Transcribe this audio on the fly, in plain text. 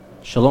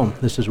Shalom,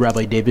 this is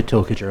Rabbi David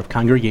Tokajer of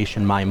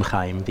Congregation Mayim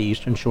Chaim, the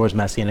Eastern Shores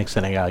Messianic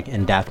Synagogue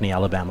in Daphne,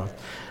 Alabama.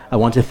 I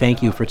want to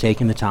thank you for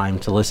taking the time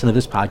to listen to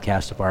this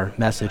podcast of our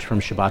message from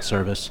Shabbat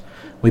service.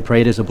 We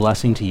pray it is a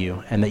blessing to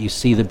you and that you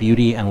see the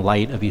beauty and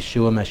light of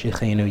Yeshua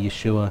Meshichenu,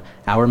 Yeshua,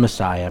 our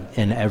Messiah,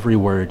 in every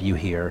word you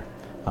hear.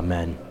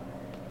 Amen.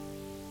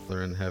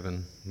 Father in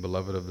heaven,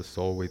 beloved of the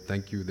soul, we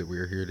thank you that we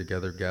are here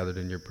together, gathered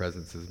in your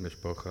presence as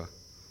Mishpocha.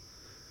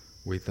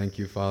 We thank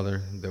you,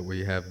 Father, that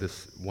we have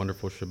this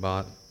wonderful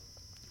Shabbat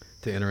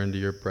to enter into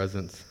your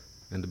presence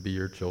and to be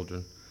your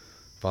children.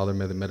 Father,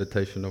 may the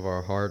meditation of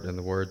our heart and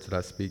the words that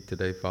I speak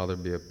today, Father,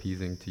 be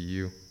appeasing to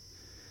you.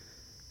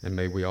 And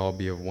may we all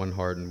be of one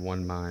heart and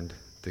one mind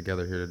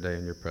together here today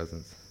in your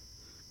presence.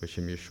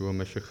 B'Shem Yeshua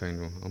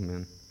Meshichenu.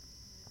 Amen.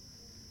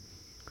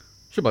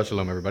 Shabbat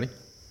Shalom, everybody.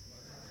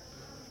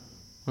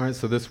 All right,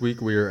 so this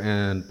week we are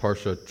in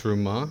Parasha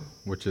Terumah,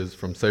 which is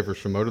from Sefer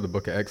Shemot, the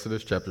book of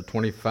Exodus, chapter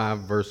 25,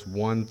 verse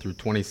 1 through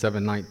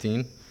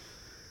 27:19.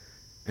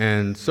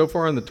 And so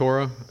far in the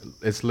Torah,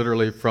 it's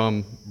literally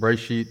from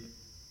Breshit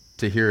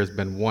to here has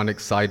been one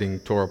exciting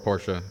Torah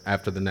parsha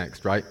after the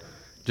next, right?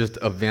 Just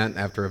event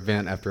after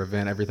event after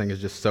event. Everything is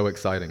just so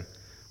exciting.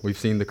 We've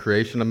seen the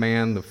creation of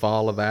man, the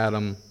fall of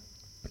Adam,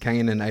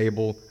 Cain and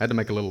Abel. I had to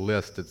make a little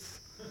list. It's,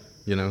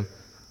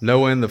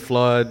 Noah and the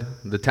flood,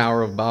 the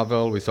Tower of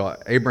Babel. We saw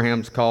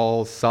Abraham's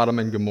calls, Sodom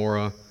and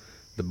Gomorrah,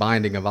 the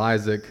binding of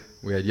Isaac.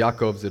 We had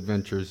Yaakov's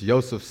adventures,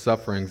 Joseph's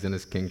sufferings in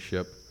his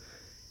kingship,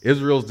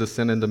 Israel's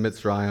descent into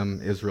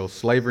Mitzrayim, Israel's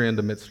slavery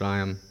into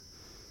Mitzrayim.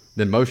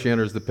 Then Moshe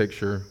enters the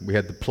picture. We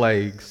had the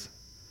plagues.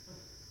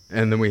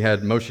 And then we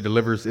had Moshe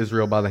delivers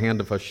Israel by the hand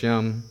of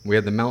HaShem. We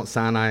had the Mount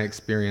Sinai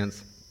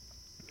experience.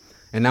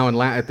 And now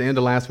at the end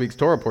of last week's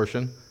Torah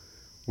portion,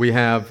 we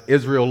have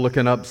Israel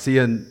looking up,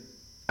 seeing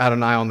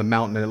Adonai on the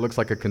mountain, and it looks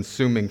like a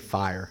consuming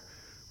fire,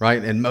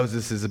 right? And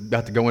Moses is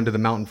about to go into the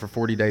mountain for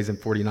 40 days and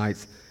 40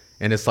 nights,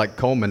 and it's like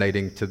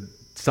culminating to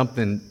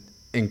something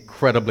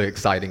incredibly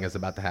exciting is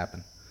about to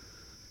happen,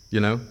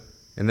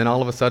 And then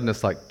all of a sudden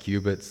it's like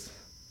cubits,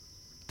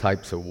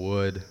 types of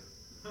wood,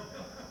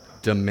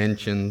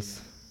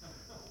 dimensions,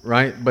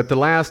 right? But the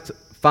last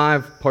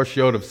 5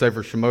 parshiot of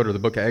Sefer Shemot, or the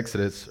book of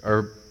Exodus,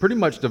 are pretty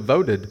much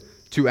devoted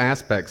to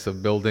aspects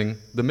of building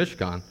the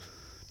Mishkan.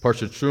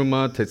 Parasha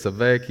Terumah,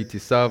 Tetzaveh,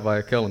 Kitisav,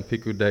 Vayakel, and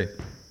Pikudei.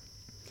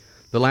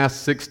 The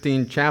last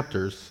 16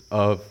 chapters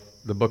of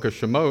the book of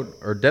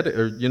Shemot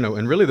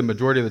and really the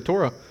majority of the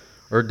Torah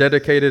are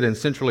dedicated and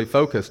centrally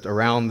focused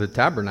around the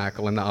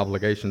tabernacle and the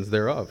obligations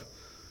thereof.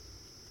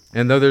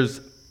 And though there's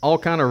all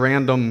kind of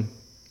random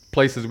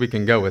places we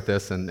can go with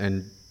this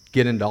and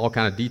get into all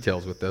kind of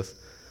details with this,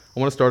 I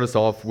want to start us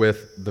off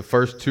with the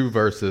first 2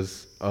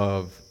 verses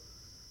of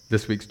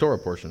this week's Torah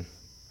portion.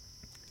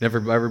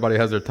 Everybody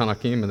has their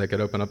Tanakhim, and they could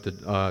open up to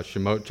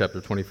Shemot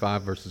chapter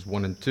 25, verses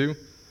 1 and 2.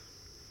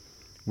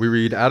 We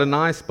read,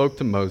 Adonai spoke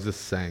to Moses,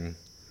 saying,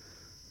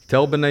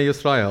 Tell Bnei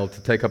Yisrael to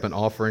take up an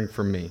offering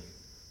for me.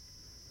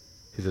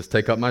 He says,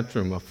 take up my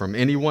Terumah. From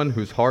anyone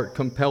whose heart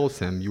compels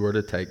him, you are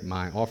to take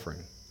my offering.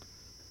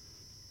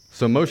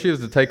 So Moshe is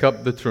to take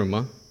up the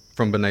Terumah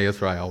from Bnei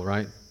Yisrael,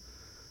 right?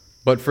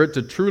 But for it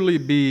to truly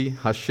be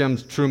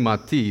Hashem's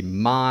Terumati,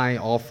 my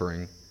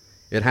offering,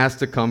 it has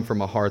to come from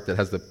a heart that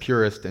has the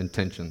purest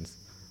intentions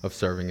of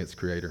serving its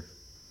Creator.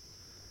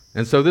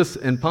 And so this,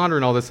 in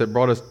pondering all this, it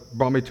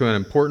brought me to an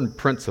important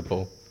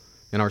principle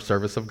in our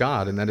service of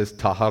God, and that is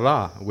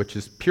tahara, which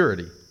is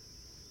purity.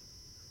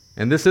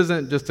 And this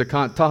isn't just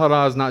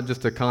tahara is not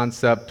just a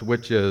concept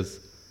which is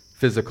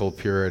physical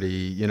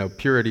purity,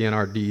 purity in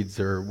our deeds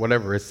or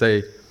whatever. It's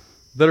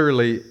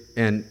literally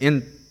an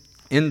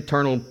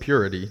internal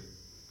purity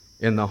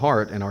in the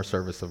heart in our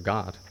service of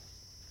God.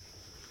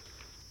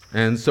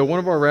 And so one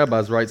of our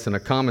rabbis writes in a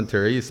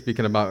commentary, he's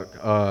speaking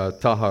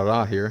about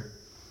tahara here.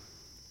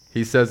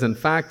 He says, in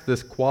fact,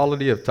 this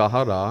quality of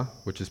tahara,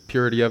 which is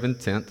purity of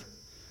intent,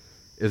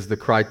 is the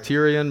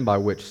criterion by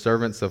which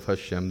servants of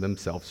Hashem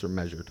themselves are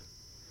measured.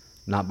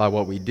 Not by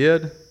what we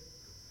did.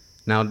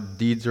 Now,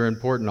 deeds are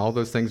important, all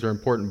those things are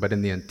important, but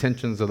in the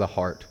intentions of the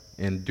heart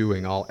in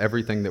doing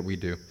everything that we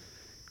do.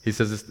 He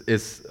says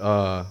this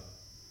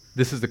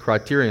is the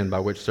criterion by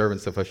which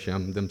servants of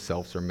Hashem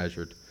themselves are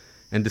measured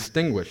and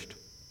distinguished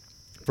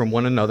from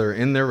one another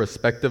in their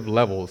respective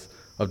levels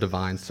of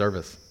divine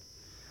service.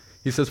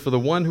 He says, for the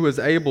one who is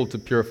able to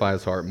purify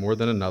his heart more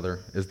than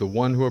another is the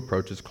one who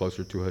approaches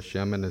closer to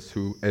Hashem and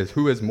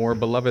who is more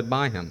beloved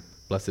by him.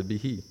 Blessed be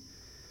he.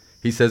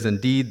 He says,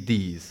 indeed,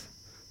 these,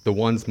 the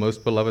ones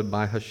most beloved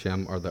by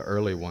Hashem, are the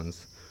early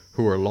ones,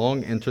 who are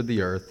long entered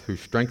the earth, who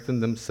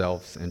strengthened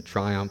themselves and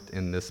triumphed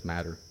in this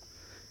matter.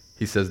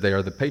 He says they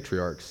are the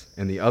patriarchs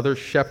and the other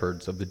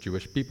shepherds of the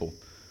Jewish people,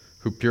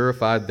 who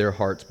purified their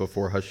hearts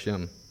before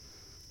Hashem.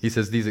 He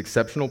says these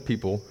exceptional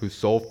people, whose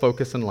sole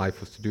focus in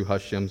life was to do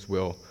Hashem's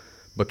will,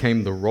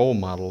 became the role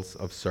models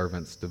of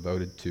servants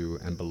devoted to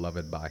and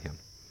beloved by him.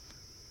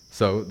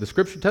 So the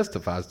scripture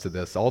testifies to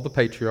this. All the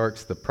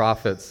patriarchs, the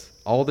prophets,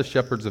 all the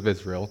shepherds of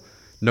Israel,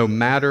 no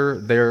matter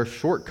their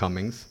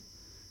shortcomings,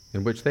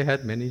 in which they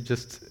had many,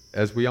 just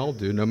as we all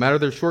do, no matter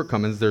their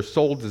shortcomings, their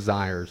sole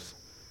desires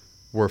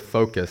were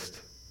focused,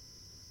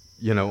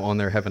 on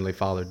their Heavenly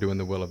Father, doing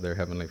the will of their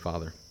Heavenly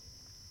Father.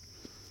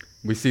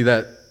 We see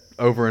that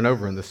over and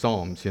over in the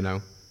Psalms,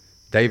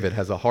 David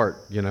has a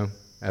heart,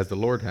 as the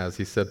Lord has.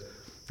 He said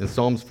in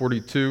Psalms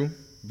 42,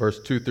 verse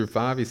 2 through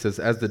 5, he says,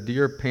 "As the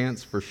deer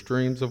pants for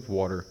streams of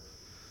water,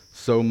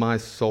 so my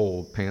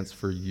soul pants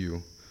for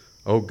you.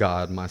 O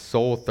God, my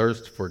soul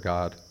thirsts for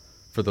God,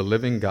 for the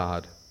living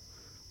God.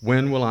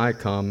 When will I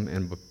come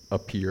and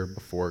appear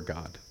before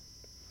God?"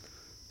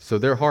 So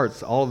their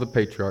hearts, all of the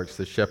patriarchs,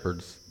 the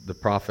shepherds, the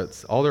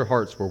prophets, all their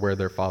hearts were where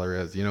their Father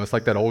is. It's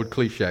like that old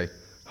cliche,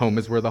 home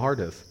is where the heart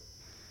is.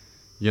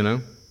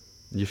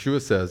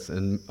 Yeshua says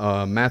in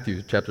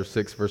Matthew chapter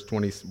 6, verse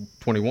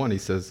 21, he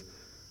says,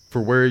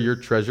 "For where your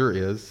treasure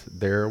is,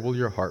 there will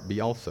your heart be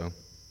also."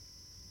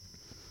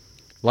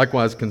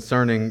 Likewise,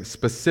 concerning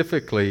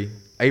specifically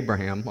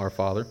Abraham, our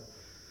father,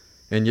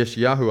 in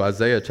Yeshayahu,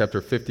 Isaiah chapter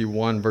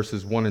 51,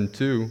 verses 1 and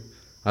 2,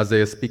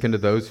 Isaiah speaking to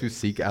those who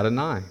seek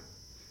Adonai.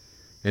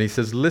 And he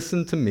says,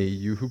 "Listen to me,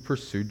 you who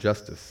pursue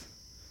justice.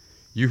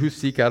 You who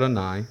seek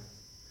Adonai,"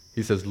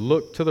 he says,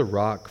 "look to the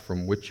rock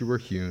from which you were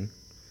hewn,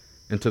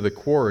 and to the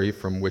quarry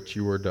from which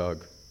you were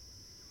dug."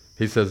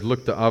 He says,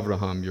 "Look to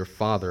Abraham, your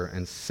father,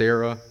 and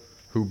Sarah,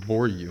 who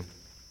bore you."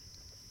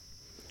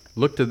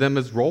 Look to them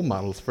as role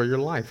models for your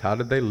life. How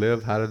did they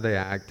live? How did they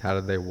act? How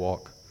did they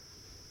walk?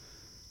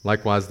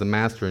 Likewise, the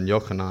master in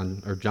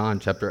John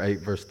chapter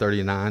 8, verse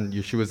 39,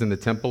 Yeshua's in the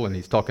temple and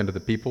he's talking to the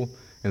people,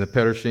 and the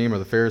Parashim or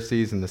the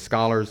Pharisees and the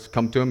scholars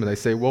come to him and they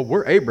say, "Well,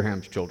 we're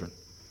Abraham's children."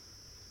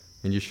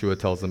 And Yeshua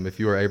tells them, "If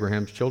you are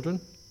Abraham's children,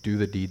 do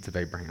the deeds of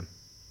Abraham."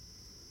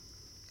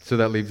 So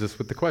that leaves us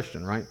with the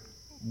question, right?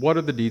 What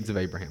are the deeds of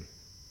Abraham?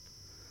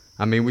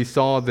 We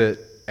saw that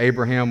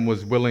Abraham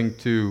was willing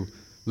to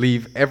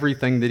leave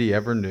everything that he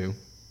ever knew.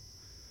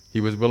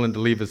 He was willing to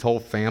leave his whole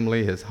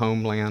family, his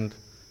homeland,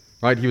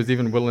 right? He was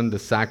even willing to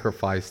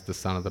sacrifice the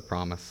son of the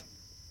promise.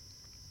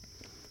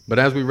 But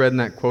as we read in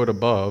that quote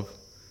above,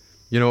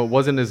 it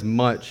wasn't as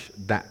much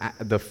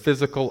the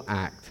physical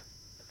act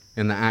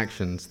and the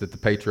actions that the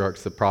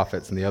patriarchs, the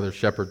prophets, and the other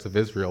shepherds of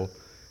Israel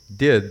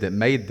did that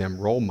made them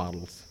role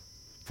models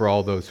for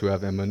all those who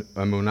have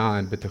emunah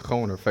and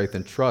bitachon, or faith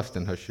and trust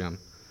in HaShem.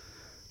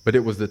 But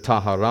it was the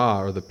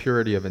tahara, or the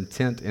purity of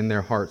intent in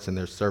their hearts and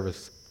their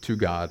service to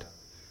God,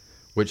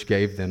 which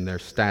gave them their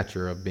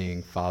stature of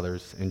being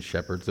fathers and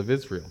shepherds of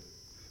Israel.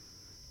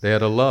 They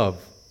had a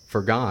love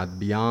for God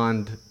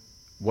beyond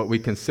what we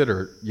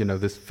consider,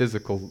 this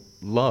physical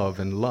love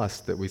and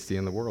lust that we see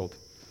in the world.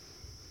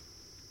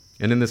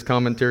 And in this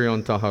commentary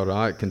on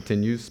Tahara, it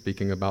continues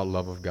speaking about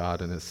love of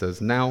God, and it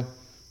says, "Now,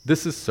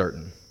 this is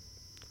certain.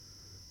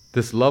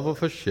 This love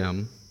of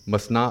HaShem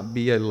must not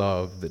be a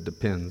love that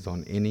depends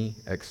on any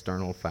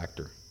external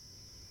factor.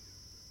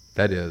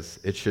 That is,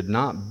 it should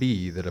not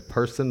be that a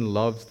person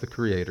loves the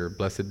Creator,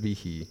 blessed be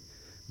He,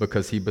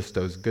 because He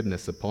bestows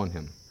goodness upon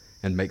him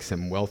and makes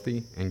him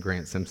wealthy and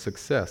grants him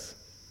success.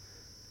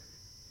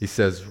 He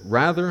says,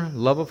 rather,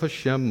 love of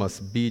HaShem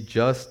must be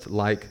just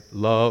like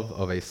love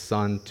of a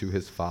son to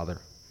his father,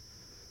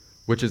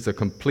 which is a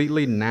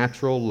completely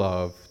natural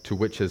love to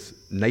which his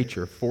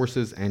nature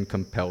forces and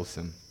compels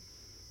him."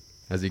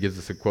 As he gives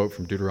us a quote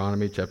from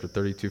Deuteronomy chapter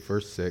 32,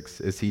 verse 6,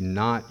 "Is he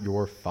not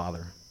your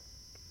father?"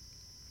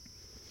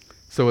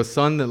 So a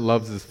son that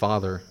loves his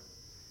father,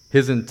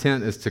 his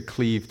intent is to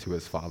cleave to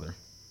his father,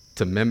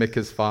 to mimic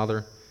his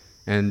father,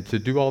 and to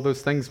do all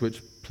those things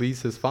which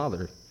please his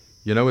father.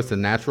 It's a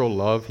natural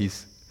love. He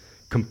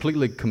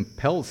completely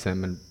compels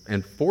him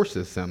and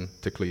forces him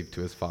to cleave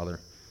to his father.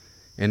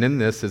 And in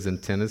this, his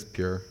intent is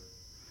pure,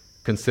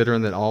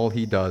 considering that all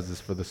he does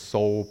is for the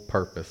sole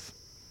purpose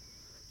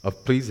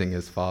of pleasing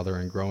his father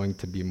and growing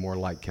to be more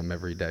like him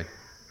every day,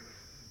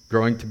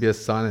 growing to be a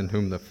son in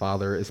whom the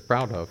father is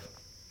proud of.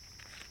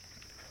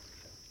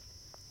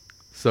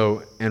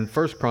 So in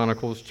 1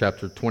 Chronicles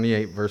chapter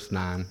 28, verse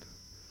 9,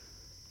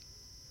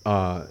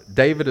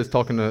 David is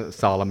talking to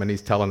Solomon.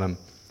 He's telling him,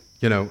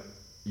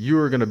 you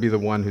are going to be the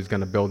one who's going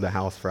to build the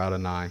house for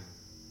Adonai.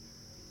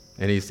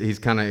 And he's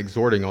kind of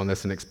exhorting on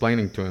this and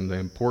explaining to him the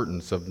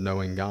importance of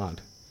knowing God.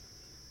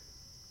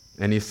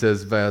 And he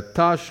says,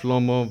 Ve'ata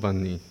Shlomo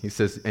vani. He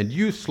says, and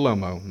you,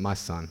 Shlomo, my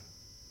son.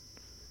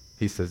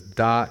 He says,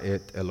 Da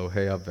et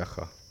Elohei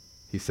Avecha.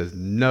 He says,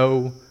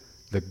 know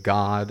the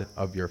God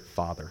of your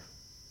father.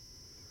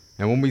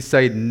 And when we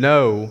say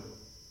know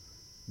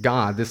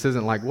God, this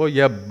isn't like, well,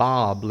 yeah,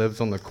 Bob lives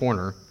on the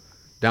corner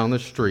down the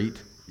street.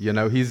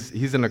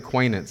 He's an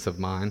acquaintance of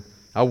mine.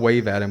 I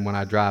wave at him when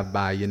I drive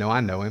by.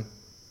 I know him.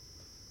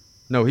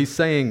 No, he's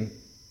saying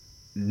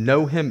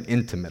know him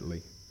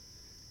intimately.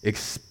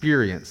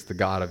 Experience the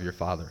God of your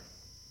father.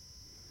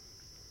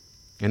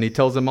 And he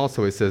tells him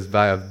also, he says,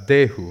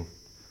 Va'avdehu.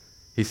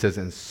 He says,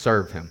 and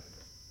serve him.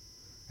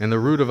 And the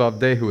root of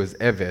avdehu is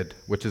eved,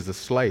 which is a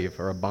slave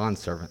or a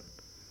bondservant.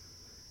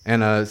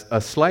 And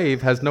a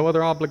slave has no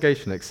other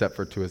obligation except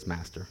for to his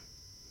master.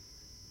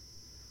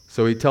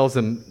 So he tells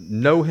him,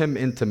 know him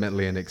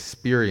intimately and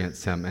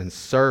experience him and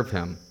serve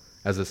him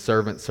as a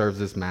servant serves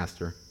his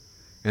master.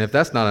 And if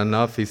that's not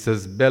enough, he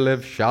says,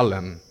 Belev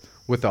Shalem,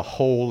 with a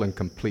whole and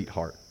complete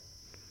heart.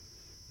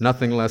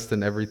 Nothing less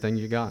than everything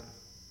you got.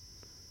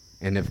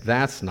 And if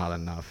that's not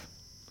enough,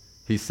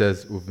 he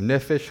says,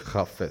 Uvnefesh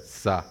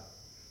chafetza,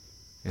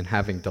 and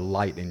having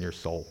delight in your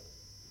soul,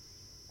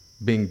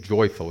 being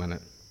joyful in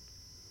it.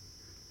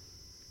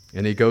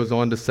 And he goes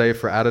on to say,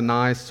 for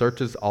Adonai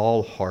searches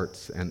all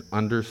hearts and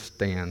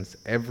understands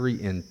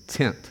every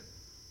intent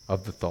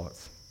of the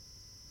thoughts.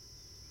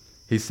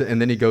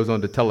 And then he goes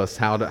on to tell us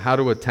how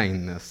to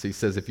attain this. He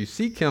says, if you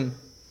seek him,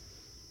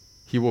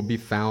 he will be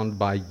found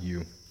by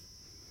you.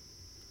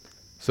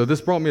 So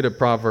this brought me to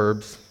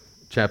Proverbs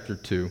chapter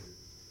 2.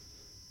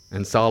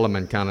 And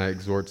Solomon kind of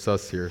exhorts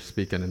us here,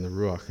 speaking in the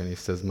Ruach. And he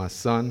says, my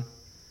son,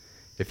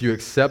 if you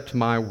accept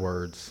my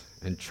words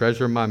and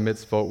treasure my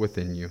mitzvot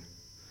within you,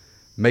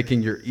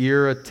 making your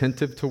ear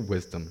attentive to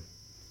wisdom,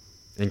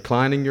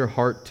 inclining your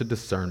heart to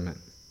discernment.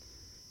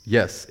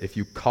 Yes, if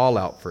you call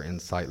out for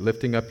insight,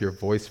 lifting up your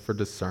voice for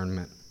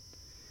discernment.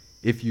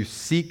 If you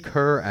seek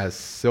her as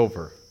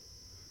silver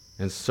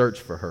and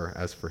search for her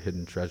as for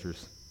hidden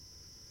treasures,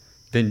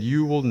 then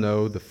you will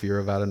know the fear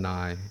of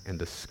Adonai and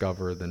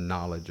discover the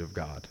knowledge of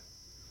God.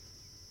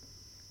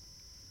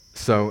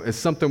 So it's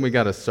something we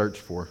got to search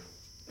for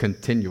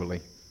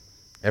continually,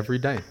 every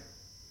day.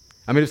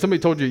 I mean, if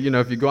somebody told you,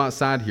 if you go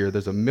outside here,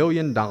 there's $1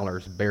 million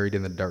buried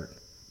in the dirt,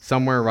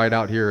 somewhere right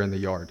out here in the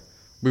yard,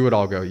 we would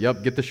all go,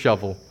 yep, get the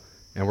shovel,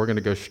 and we're going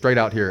to go straight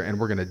out here, and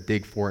we're going to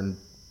dig for it and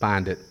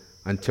find it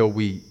until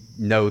we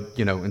know,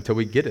 until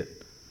we get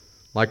it.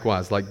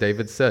 Likewise, like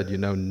David said,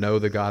 know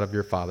the God of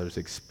your fathers,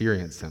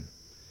 experience him.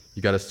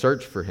 You got to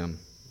search for him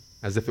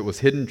as if it was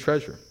hidden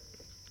treasure.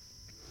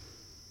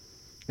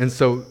 And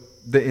so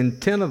the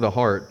intent of the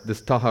heart,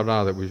 this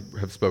tahara that we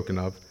have spoken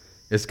of,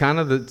 is kind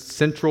of the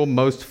central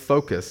most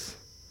focus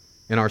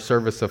in our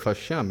service of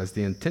HaShem, as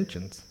the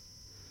intentions.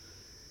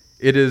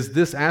 It is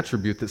this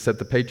attribute that set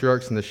the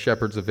patriarchs and the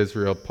shepherds of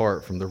Israel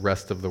apart from the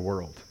rest of the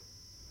world.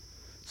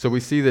 So we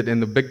see that in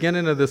the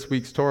beginning of this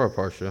week's Torah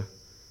Parsha,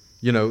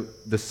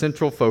 the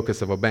central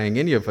focus of obeying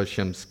any of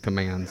Hashem's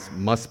commands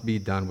must be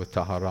done with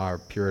tahara, or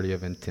purity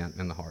of intent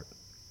in the heart.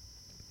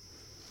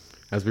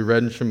 As we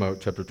read in Shemot,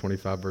 chapter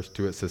 25, verse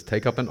 2, it says,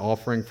 take up an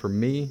offering for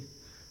me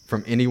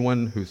from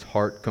anyone whose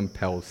heart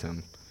compels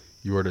him.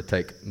 You are to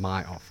take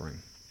my offering.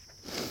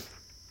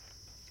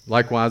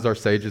 Likewise, our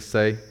sages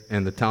say,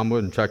 in the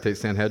Talmud and Tractate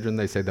Sanhedrin,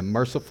 they say the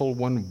merciful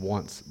one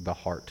wants the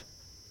heart.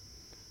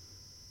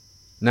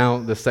 Now,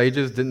 the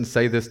sages didn't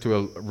say this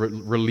to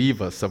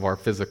relieve us of our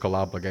physical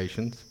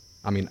obligations.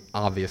 I mean,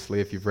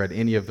 obviously, if you've read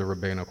any of the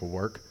rabbinical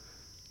work,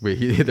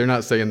 they're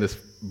not saying this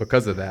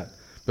because of that,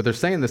 but they're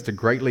saying this to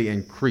greatly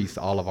increase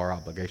all of our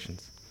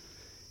obligations.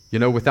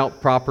 Without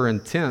proper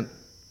intent,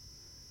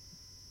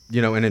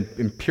 and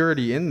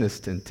impurity in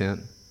this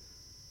intent,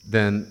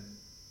 then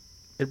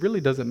it really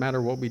doesn't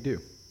matter what we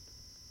do.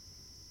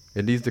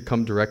 It needs to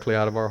come directly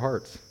out of our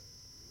hearts.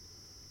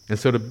 And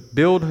so to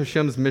build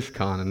Hashem's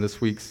Mishkan in this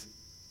week's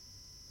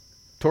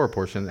Torah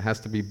portion, it has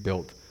to be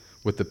built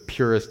with the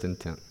purest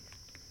intent,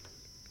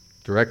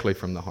 directly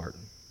from the heart.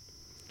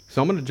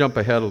 So I'm going to jump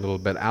ahead a little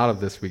bit out of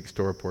this week's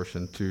Torah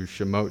portion to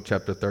Shemot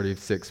chapter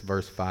 36,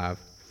 verse 5.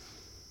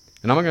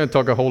 And I'm not going to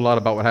talk a whole lot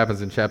about what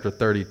happens in chapter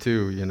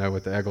 32,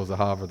 with the Egel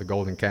Zahav or the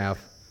golden calf,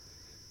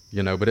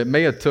 but it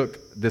may have took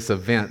this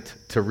event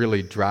to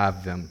really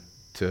drive them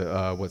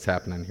to what's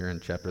happening here in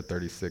chapter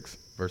 36,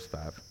 verse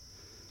 5.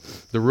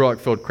 The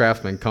Ruach-filled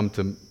craftsmen come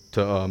to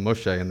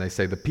Moshe, and they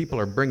say, the people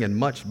are bringing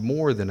much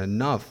more than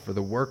enough for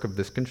the work of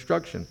this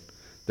construction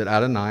that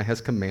Adonai has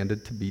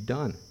commanded to be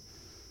done.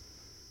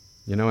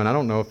 And I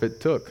don't know if it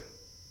took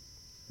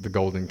the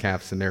golden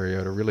calf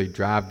scenario to really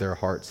drive their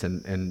hearts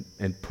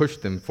and push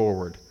them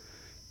forward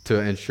to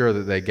ensure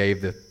that they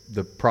gave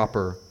the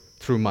proper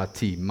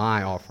trumati,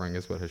 my offering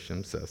is what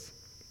Hashem says.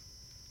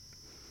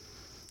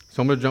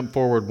 So I'm going to jump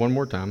forward one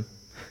more time.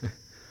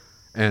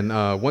 And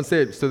once they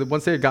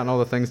had gotten all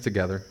the things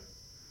together,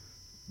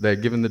 they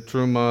had given the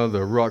truma, the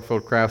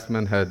Ruach-filled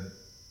craftsmen had,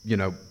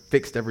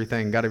 fixed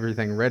everything, got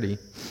everything ready.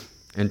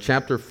 In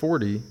chapter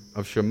 40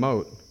 of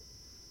Shemot,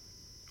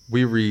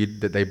 we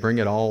read that they bring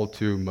it all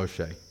to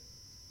Moshe.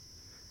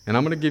 And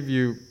I'm going to give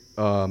you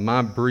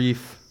my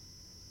brief,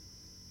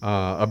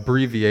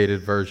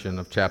 abbreviated version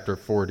of chapter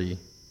 40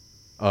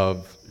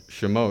 of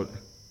Shemot.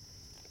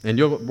 And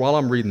while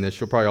I'm reading this,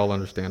 you'll probably all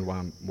understand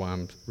why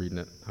I'm reading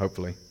it,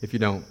 hopefully. If you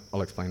don't,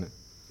 I'll explain it.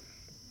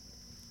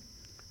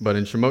 But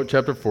in Shemot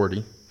chapter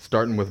 40,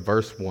 starting with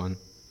verse 1,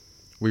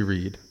 we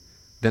read,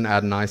 Then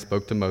Adonai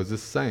spoke to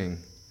Moses, saying,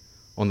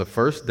 On the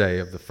first day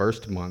of the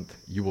first month,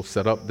 you will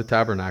set up the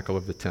tabernacle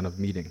of the tent of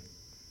meeting.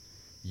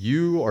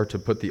 You are to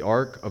put the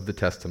ark of the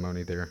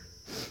testimony there.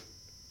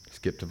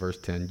 Skip to verse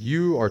 10.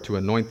 You are to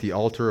anoint the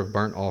altar of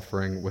burnt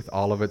offering with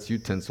all of its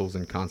utensils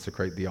and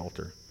consecrate the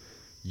altar.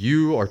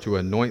 You are to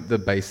anoint the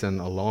basin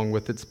along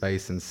with its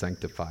base and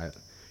sanctify it.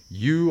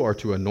 You are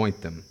to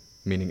anoint them,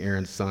 meaning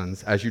Aaron's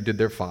sons, as you did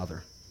their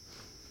father.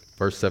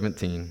 Verse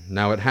 17.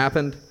 Now it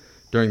happened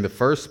During the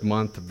first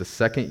month of the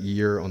second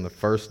year, on the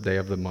first day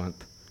of the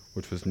month,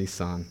 which was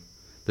Nisan,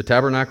 the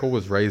tabernacle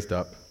was raised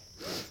up.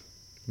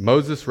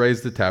 Moses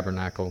raised the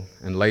tabernacle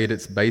and laid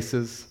its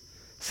bases,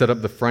 set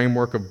up the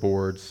framework of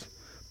boards,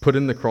 put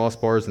in the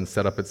crossbars and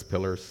set up its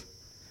pillars.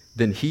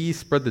 Then he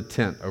spread the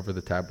tent over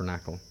the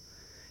tabernacle,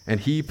 and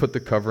he put the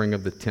covering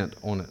of the tent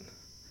on it,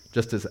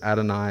 just as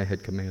Adonai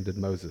had commanded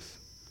Moses.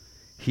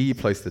 He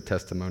placed the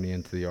testimony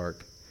into the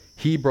ark.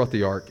 He brought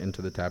the ark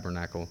into the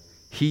tabernacle.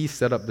 He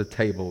set up the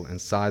table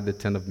inside the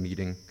tent of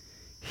meeting.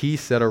 He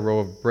set a row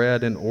of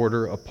bread in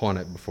order upon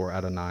it before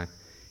Adonai.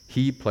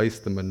 He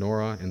placed the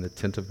menorah in the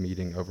tent of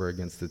meeting over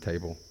against the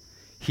table.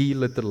 He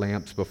lit the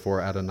lamps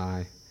before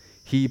Adonai.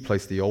 He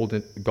placed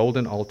the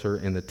golden altar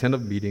in the tent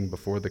of meeting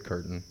before the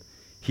curtain.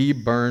 He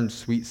burned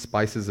sweet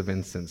spices of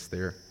incense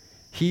there.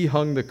 He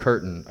hung the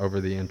curtain over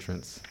the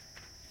entrance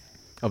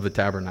of the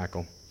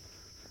tabernacle.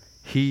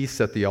 He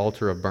set the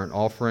altar of burnt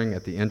offering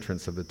at the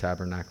entrance of the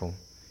tabernacle.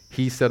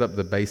 He set up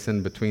the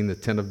basin between the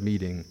tent of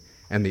meeting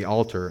and the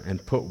altar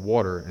and put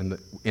water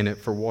in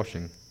it for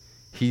washing.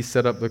 He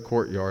set up the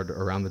courtyard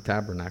around the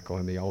tabernacle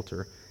and the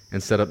altar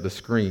and set up the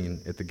screen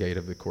at the gate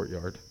of the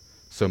courtyard.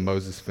 So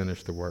Moses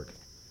finished the work.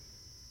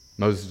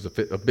 Moses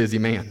was a busy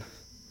man.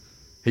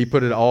 He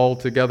put it all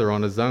together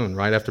on his own,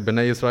 right after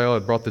Bnei Israel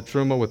had brought the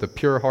Terumah with a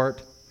pure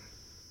heart.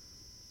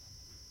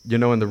 You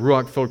know, in the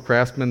Ruach-filled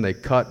craftsmen, they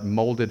cut,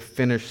 molded,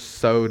 finished,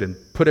 sewed, and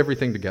put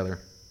everything together.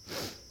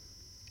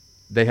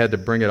 They had to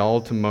bring it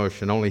all to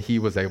Moshe, and only he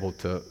was able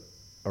to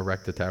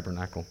erect the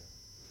tabernacle.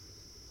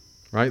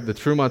 Right? The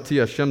Terumah,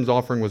 Hashem's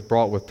offering, was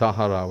brought with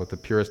tahara, with the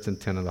purest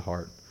intent of the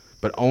heart.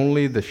 But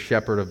only the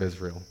shepherd of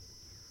Israel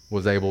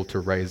was able to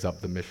raise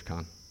up the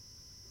Mishkan.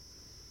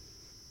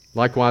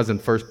 Likewise, in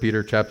 1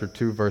 Peter chapter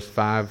 2, verse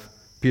 5,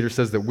 Peter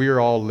says that we are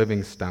all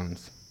living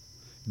stones,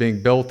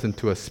 being built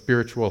into a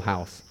spiritual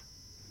house.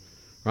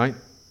 Right?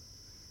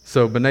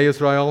 So Bnei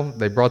Israel,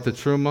 they brought the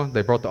Terumah,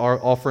 they brought the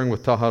offering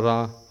with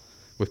tahara,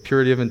 with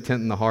purity of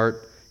intent in the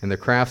heart, and the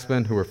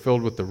craftsmen who were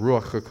filled with the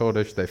Ruach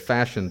HaKodesh, they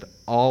fashioned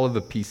all of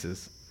the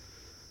pieces.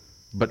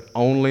 But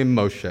only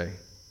Moshe,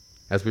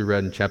 as we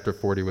read in chapter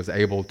 40, was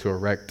able to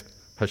erect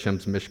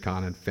Hashem's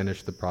Mishkan and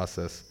finish the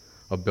process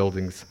of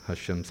building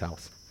Hashem's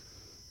house.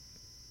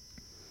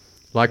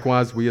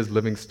 Likewise, we as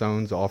living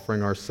stones,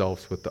 offering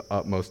ourselves with the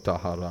utmost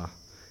tahara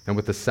and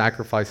with the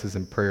sacrifices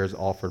and prayers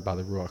offered by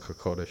the Ruach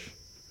HaKodesh,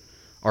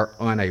 are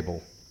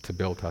unable to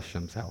build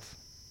Hashem's house.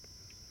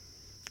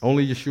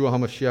 Only Yeshua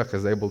HaMashiach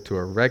is able to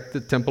erect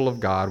the temple of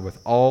God with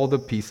all the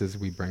pieces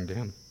we bring to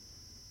him.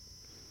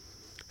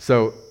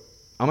 So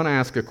I'm going to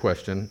ask a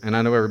question, and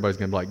I know everybody's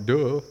going to be like,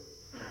 duh.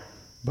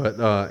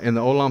 But in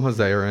the Olam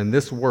Hazeh, or in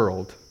this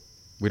world,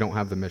 we don't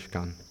have the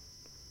Mishkan.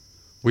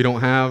 We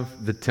don't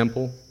have the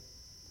temple,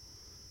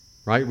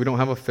 right? We don't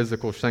have a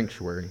physical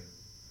sanctuary.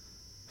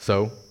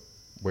 So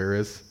where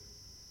is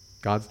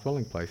God's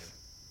dwelling place?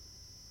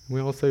 We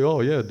all say,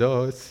 oh, yeah,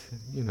 duh, it's,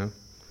 you know.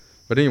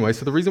 But anyway,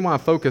 so the reason why I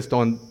focused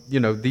on,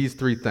 these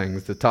three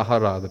things, the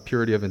tahara, the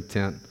purity of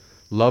intent,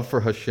 love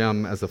for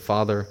Hashem as a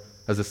father,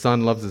 as a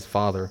son loves his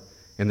father,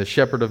 and the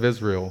shepherd of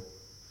Israel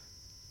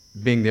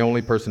being the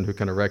only person who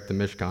can erect the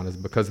Mishkan, is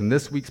because in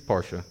this week's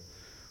Parsha,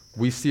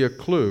 we see a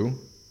clue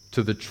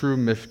to the true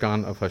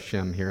Mishkan of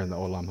Hashem here in the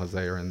Olam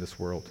Hazeh, or in this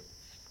world.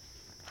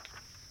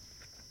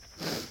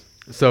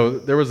 So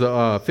there was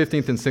a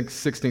 15th and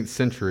 16th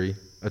century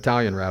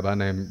Italian rabbi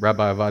named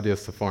Rabbi Avadia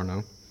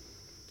Saforno,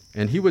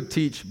 and he would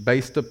teach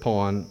based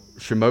upon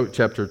Shemot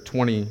chapter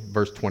 20,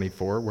 verse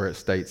 24, where it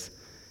states,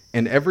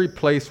 "In every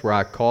place where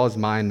I cause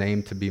my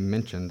name to be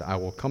mentioned, I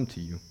will come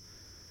to you."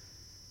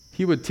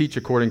 He would teach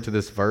according to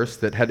this verse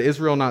that had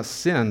Israel not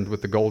sinned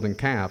with the golden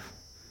calf,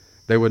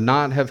 they would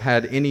not have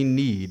had any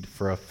need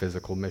for a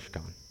physical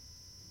Mishkan.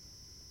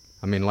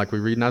 I mean, like we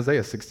read in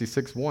Isaiah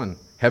 66:1,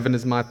 "Heaven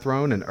is my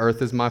throne and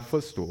earth is my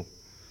footstool.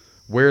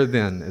 Where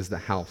then is the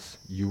house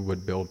you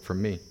would build for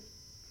me?"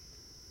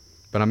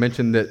 But I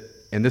mentioned that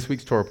in this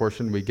week's Torah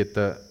portion, we get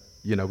the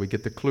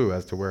clue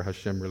as to where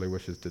Hashem really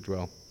wishes to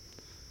dwell.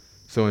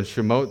 So in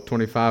Shemot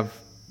 25,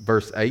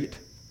 verse 8,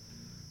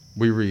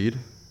 we read,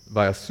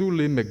 "Vayasu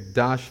li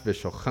mikdash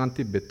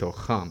v'shochanti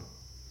betocham."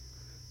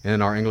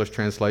 In our English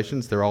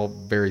translations, they're all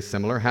very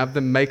similar. "Have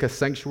them make a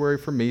sanctuary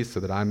for me so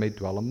that I may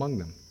dwell among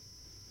them."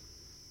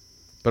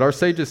 But our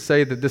sages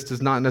say that this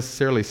does not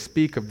necessarily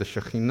speak of the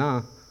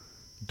Shekhinah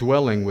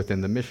dwelling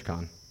within the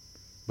Mishkan,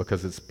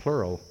 because it's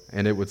plural,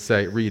 and it would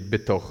read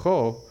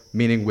bitocho,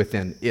 meaning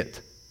within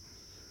it.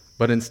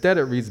 But instead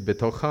it reads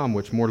bitocham,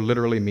 which more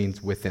literally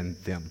means within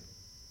them.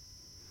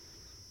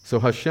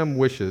 So Hashem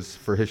wishes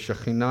for his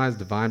Shekhinah, his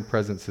divine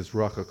presence, his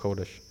Ruach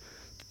HaKodesh,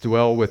 to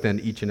dwell within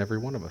each and every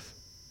one of us.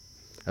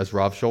 As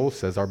Rav Shaul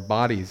says, our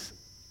bodies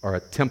are a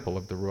temple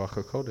of the Ruach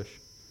HaKodesh.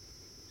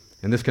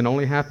 And this can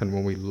only happen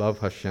when we love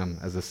Hashem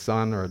as a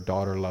son or a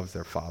daughter loves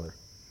their father.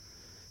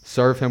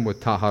 Serve him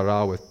with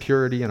tahara, with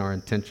purity in our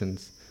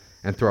intentions,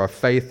 and through our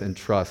faith and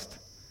trust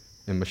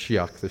in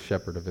Mashiach, the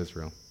shepherd of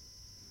Israel.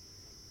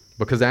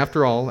 Because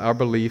after all, our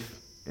belief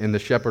in the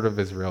shepherd of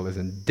Israel is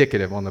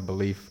indicative on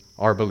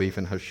our belief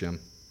in Hashem.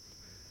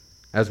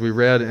 As we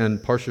read in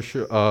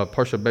Parsha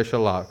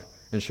Beshalach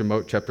in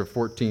Shemot chapter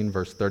 14,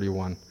 verse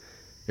 31,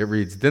 it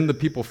reads, "Then the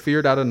people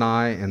feared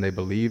Adonai, and they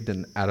believed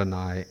in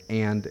Adonai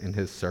and in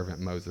his servant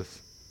Moses."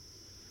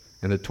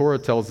 And the Torah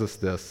tells us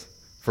this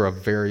for a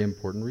very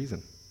important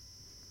reason.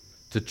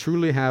 To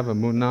truly have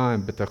emunah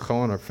and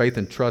bitachon, or faith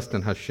and trust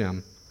in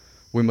HaShem,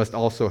 we must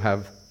also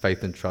have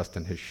faith and trust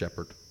in his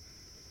shepherd.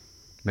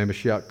 May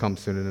Mashiach come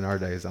soon in our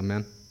days.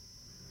 Amen.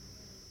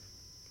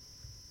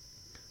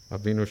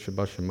 Avinu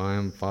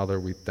Shabbat Father,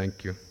 we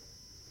thank you.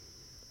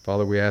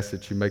 Father, we ask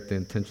that you make the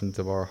intentions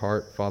of our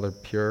heart, Father,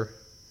 pure,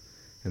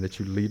 and that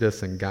you lead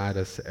us and guide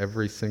us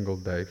every single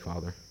day,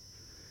 Father,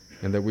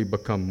 and that we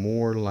become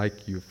more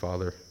like you,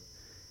 Father,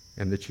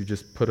 and that you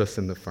just put us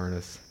in the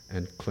furnace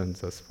and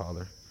cleanse us,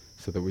 Father,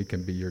 so that we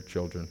can be your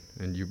children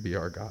and you be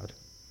our God.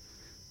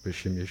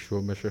 B'Shem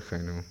Yeshua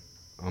Meshachenu.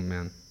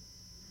 Amen.